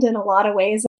hold in a lot of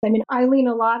ways. I mean, I lean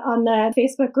a lot on the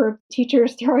Facebook group,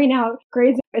 Teachers Throwing Out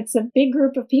Grades. It's a big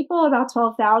group of people, about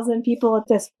 12,000 people at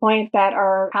this point, that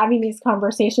are having these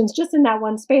conversations just in that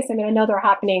one space. I mean, I know they're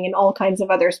happening in all kinds of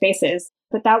other spaces,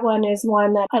 but that one is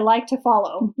one that I like to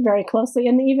follow very closely.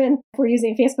 And even if we're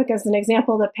using Facebook as an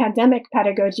example, the pandemic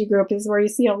pedagogy group is where you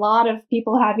see a lot of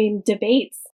people having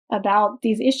debates about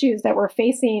these issues that we're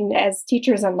facing as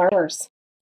teachers and learners.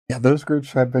 Yeah, those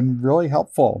groups have been really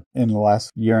helpful in the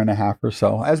last year and a half or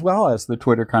so, as well as the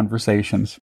Twitter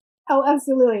conversations. Oh,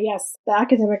 absolutely. Yes. The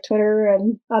academic Twitter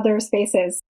and other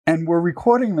spaces. And we're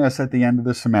recording this at the end of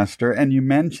the semester, and you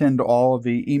mentioned all of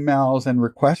the emails and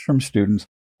requests from students.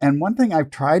 And one thing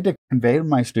I've tried to convey to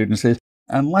my students is,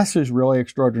 unless there's really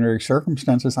extraordinary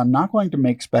circumstances, I'm not going to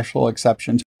make special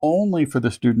exceptions only for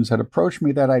the students that approach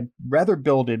me, that I'd rather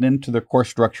build it into the course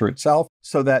structure itself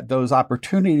so that those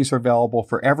opportunities are available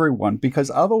for everyone. Because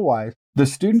otherwise, the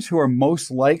students who are most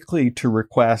likely to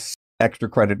request extra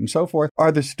credit and so forth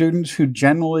are the students who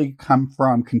generally come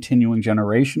from continuing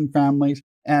generation families.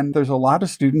 And there's a lot of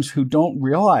students who don't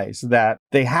realize that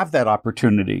they have that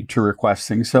opportunity to request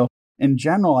things. So in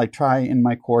general, I try in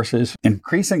my courses,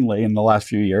 increasingly in the last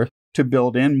few years, to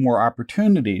build in more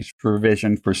opportunities for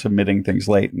revision, for submitting things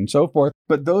late and so forth.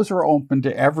 But those are open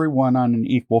to everyone on an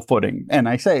equal footing. And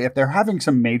I say, if they're having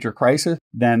some major crisis,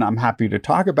 then I'm happy to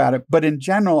talk about it. But in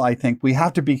general, I think we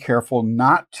have to be careful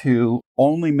not to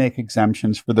only make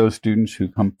exemptions for those students who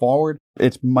come forward.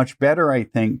 It's much better, I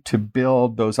think, to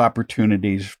build those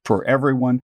opportunities for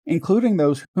everyone, including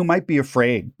those who might be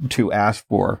afraid to ask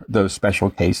for those special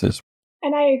cases.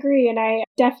 And I agree. And I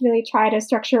definitely try to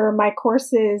structure my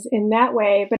courses in that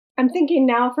way. But I'm thinking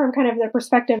now from kind of the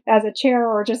perspective as a chair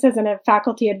or just as a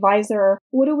faculty advisor,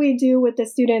 what do we do with the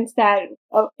students that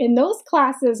in those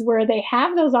classes where they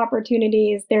have those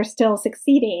opportunities, they're still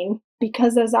succeeding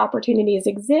because those opportunities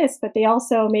exist, but they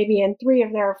also maybe in 3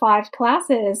 of their 5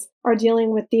 classes are dealing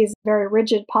with these very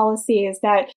rigid policies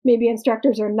that maybe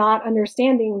instructors are not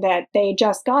understanding that they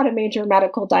just got a major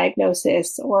medical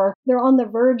diagnosis or they're on the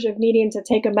verge of needing to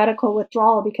take a medical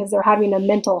withdrawal because they're having a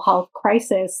mental health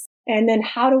crisis. And then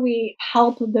how do we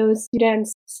help those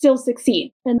students still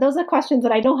succeed? And those are questions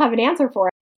that I don't have an answer for.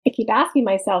 I keep asking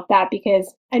myself that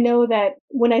because I know that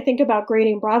when I think about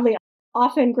grading broadly,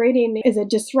 often grading is a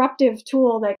disruptive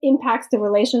tool that impacts the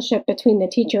relationship between the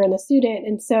teacher and the student.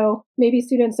 And so maybe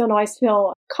students don't always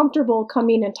feel comfortable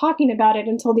coming and talking about it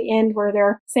until the end where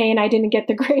they're saying, I didn't get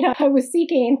the grade I was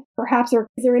seeking, perhaps, or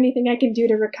is there anything I can do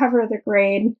to recover the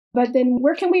grade? But then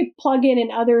where can we plug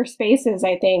in other spaces,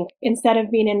 I think, instead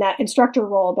of being in that instructor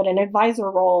role, but in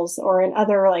advisor roles or in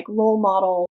other like role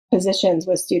model positions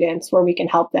with students where we can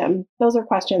help them? Those are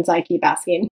questions I keep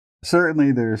asking.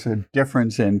 Certainly, there's a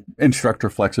difference in instructor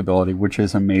flexibility, which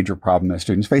is a major problem that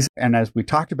students face. And as we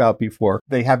talked about before,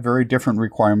 they have very different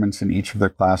requirements in each of their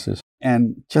classes.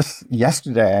 And just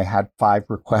yesterday, I had 5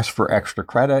 requests for extra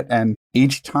credit. And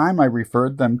each time I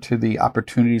referred them to the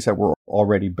opportunities that were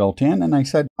already built in. And I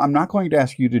said, I'm not going to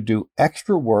ask you to do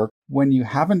extra work when you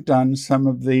haven't done some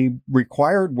of the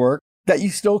required work that you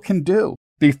still can do.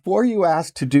 Before you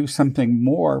ask to do something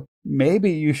more,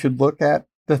 maybe you should look at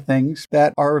the things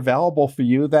that are available for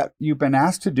you that you've been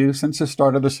asked to do since the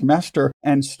start of the semester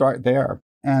and start there.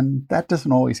 And that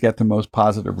doesn't always get the most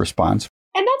positive response.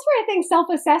 And that's where I think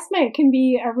self-assessment can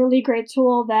be a really great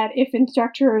tool that if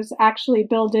instructors actually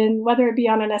build in, whether it be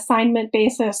on an assignment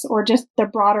basis or just the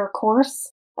broader course,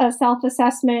 a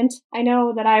self-assessment. I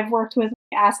know that I've worked with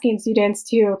asking students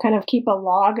to kind of keep a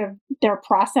log of their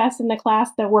process in the class,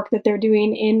 the work that they're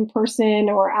doing in person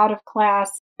or out of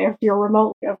class. If you're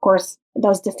remote, of course,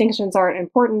 those distinctions aren't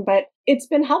important, but it's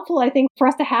been helpful, I think, for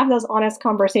us to have those honest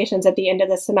conversations at the end of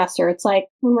the semester. It's like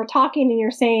when we're talking and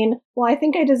you're saying, well, I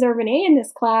think I deserve an A in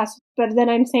this class, but then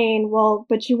I'm saying, well,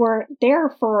 but you weren't there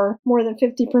for more than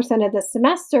 50% of the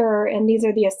semester, and these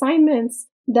are the assignments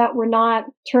that were not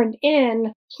turned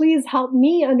in. Please help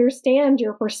me understand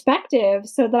your perspective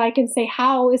so that I can say,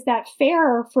 how is that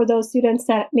fair for those students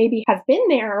that maybe have been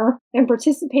there and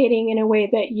participating in a way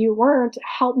that you weren't?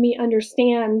 Help me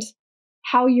understand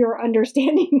how you're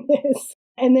understanding this.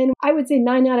 And then I would say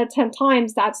 9 out of 10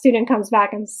 times that student comes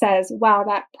back and says, wow,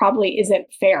 that probably isn't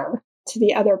fair to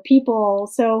the other people.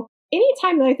 So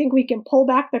anytime that I think we can pull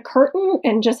back the curtain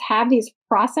and just have these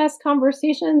process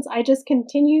conversations, I just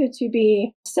continue to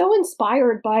be so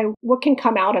inspired by what can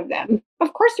come out of them.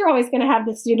 Of course, you're always going to have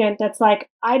the student that's like,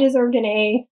 I deserved an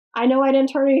A. I know I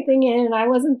didn't turn anything in and I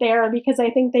wasn't there, because I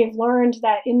think they've learned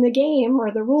that in the game, or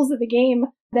the rules of the game,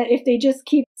 that if they just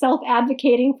keep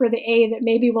self-advocating for the A, that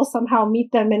maybe we'll somehow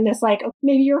meet them in this, like,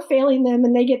 maybe you're failing them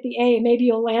and they get the A, maybe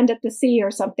you'll land at the C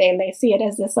or something. They see it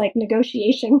as this like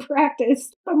negotiation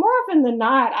practice. But more often than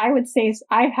not, I would say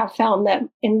I have found that,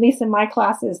 at least in my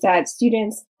classes, that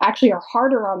students actually are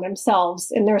harder on themselves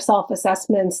in their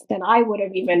self-assessments than I would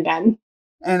have even been.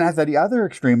 And at the other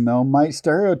extreme, though, might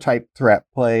stereotype threat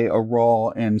play a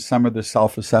role in some of the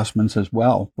self-assessments as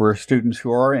well for students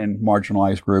who are in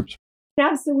marginalized groups?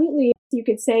 Absolutely. You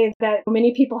could say that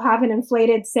many people have an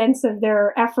inflated sense of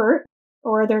their effort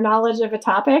or their knowledge of a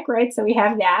topic, right? So we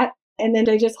have that, and then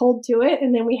they just hold to it.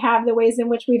 And then we have the ways in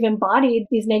which we've embodied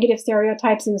these negative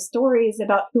stereotypes and stories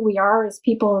about who we are as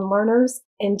people and learners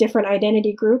in different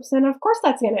identity groups. And of course,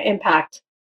 that's going to impact.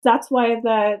 That's why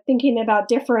the thinking about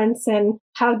difference and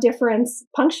how difference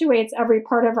punctuates every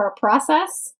part of our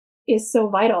process is so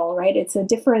vital, right? It's a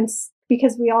difference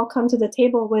because we all come to the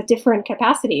table with different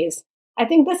capacities. I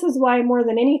think this is why, more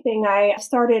than anything, I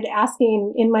started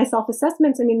asking in my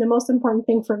self-assessments. I mean, the most important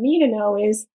thing for me to know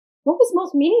is, what was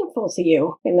most meaningful to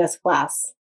you in this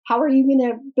class? How are you going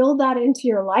to build that into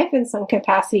your life in some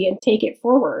capacity and take it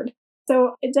forward?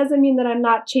 So it doesn't mean that I'm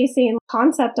not chasing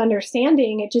concept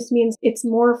understanding. It just means it's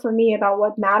more for me about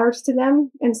what matters to them.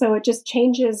 And so it just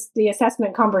changes the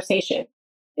assessment conversation.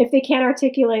 If they can't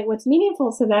articulate what's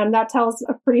meaningful to them, that tells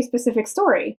a pretty specific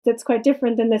story that's quite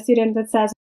different than the student that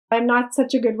says, I'm not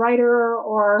such a good writer,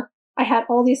 or I had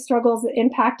all these struggles that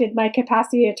impacted my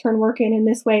capacity to turn work in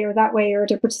this way or that way, or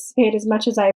to participate as much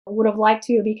as I would have liked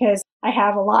to because I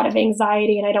have a lot of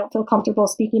anxiety and I don't feel comfortable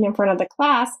speaking in front of the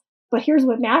class. But here's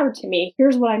what mattered to me.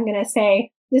 Here's what I'm going to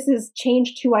say. This has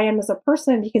changed who I am as a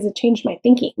person because it changed my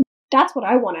thinking. That's what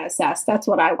I want to assess. That's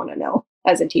what I want to know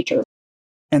as a teacher.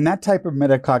 And that type of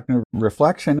metacognitive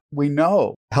reflection, we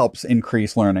know, helps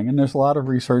increase learning. And there's a lot of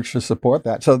research to support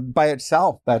that. So by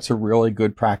itself, that's a really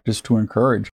good practice to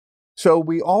encourage. So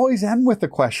we always end with the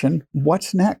question,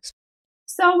 what's next?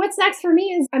 So what's next for me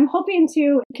is I'm hoping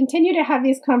to continue to have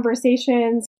these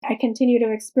conversations. I continue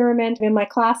to experiment in my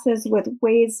classes with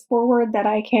ways forward that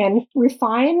I can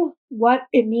refine what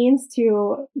it means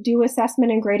to do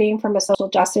assessment and grading from a social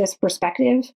justice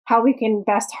perspective, how we can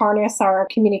best harness our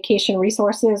communication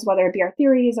resources, whether it be our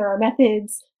theories or our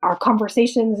methods, our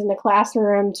conversations in the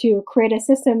classroom, to create a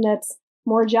system that's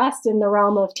more just in the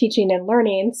realm of teaching and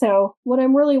learning. So what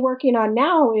I'm really working on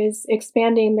now is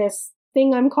expanding this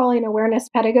thing I'm calling awareness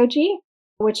pedagogy,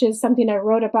 which is something I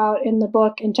wrote about in the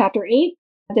book in chapter 8.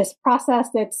 This process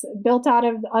that's built out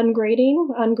of ungrading.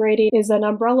 Ungrading is an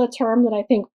umbrella term that I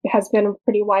think has been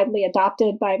pretty widely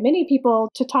adopted by many people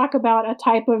to talk about a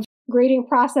type of grading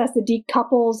process that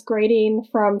decouples grading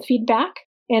from feedback.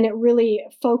 And it really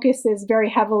focuses very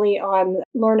heavily on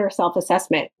learner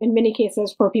self-assessment. In many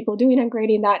cases, for people doing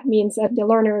ungrading, that means that the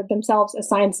learner themselves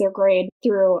assigns their grade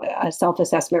through a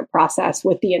self-assessment process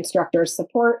with the instructor's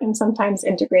support and sometimes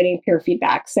integrating peer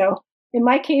feedback. So in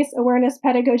my case, awareness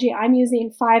pedagogy, I'm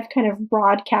using 5 kind of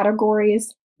broad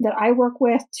categories that I work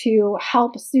with to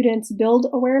help students build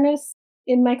awareness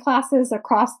in my classes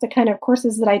across the kind of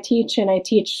courses that I teach. And I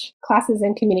teach classes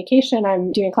in communication.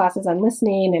 I'm doing classes on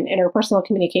listening and interpersonal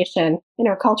communication,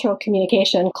 intercultural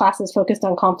communication, classes focused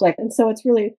on conflict. And so it's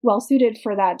really well suited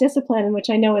for that discipline,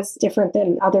 which I know is different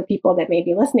than other people that may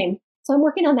be listening. So I'm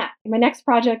working on that. My next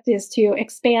project is to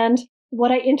expand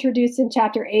what I introduced in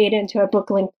chapter 8 into a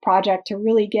book-length project to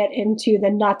really get into the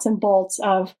nuts and bolts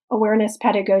of awareness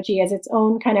pedagogy as its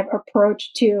own kind of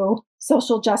approach to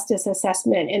social justice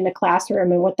assessment in the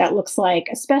classroom and what that looks like,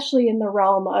 especially in the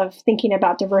realm of thinking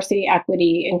about diversity,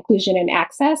 equity, inclusion, and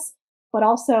access, but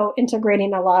also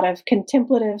integrating a lot of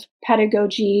contemplative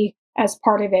pedagogy as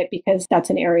part of it, because that's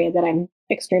an area that I'm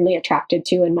extremely attracted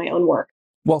to in my own work.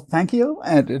 Well, thank you.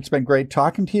 And it's been great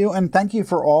talking to you. And thank you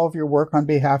for all of your work on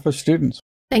behalf of students.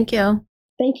 Thank you.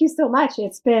 Thank you so much.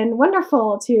 It's been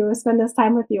wonderful to spend this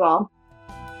time with you all.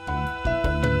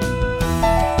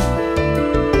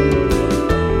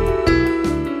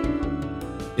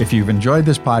 If you've enjoyed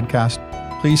this podcast,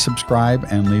 please subscribe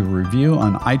and leave a review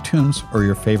on iTunes or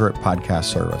your favorite podcast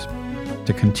service.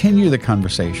 To continue the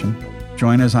conversation,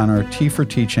 join us on our T for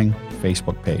Teaching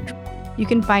Facebook page. You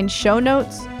can find show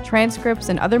notes, transcripts,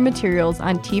 and other materials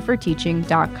on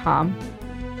tforteaching.com.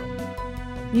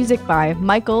 Music by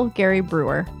Michael Gary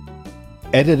Brewer.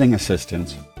 Editing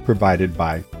assistance provided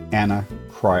by Anna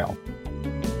Croyle.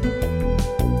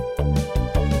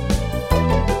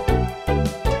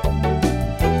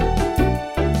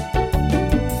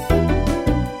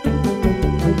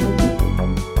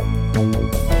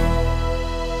 Bye.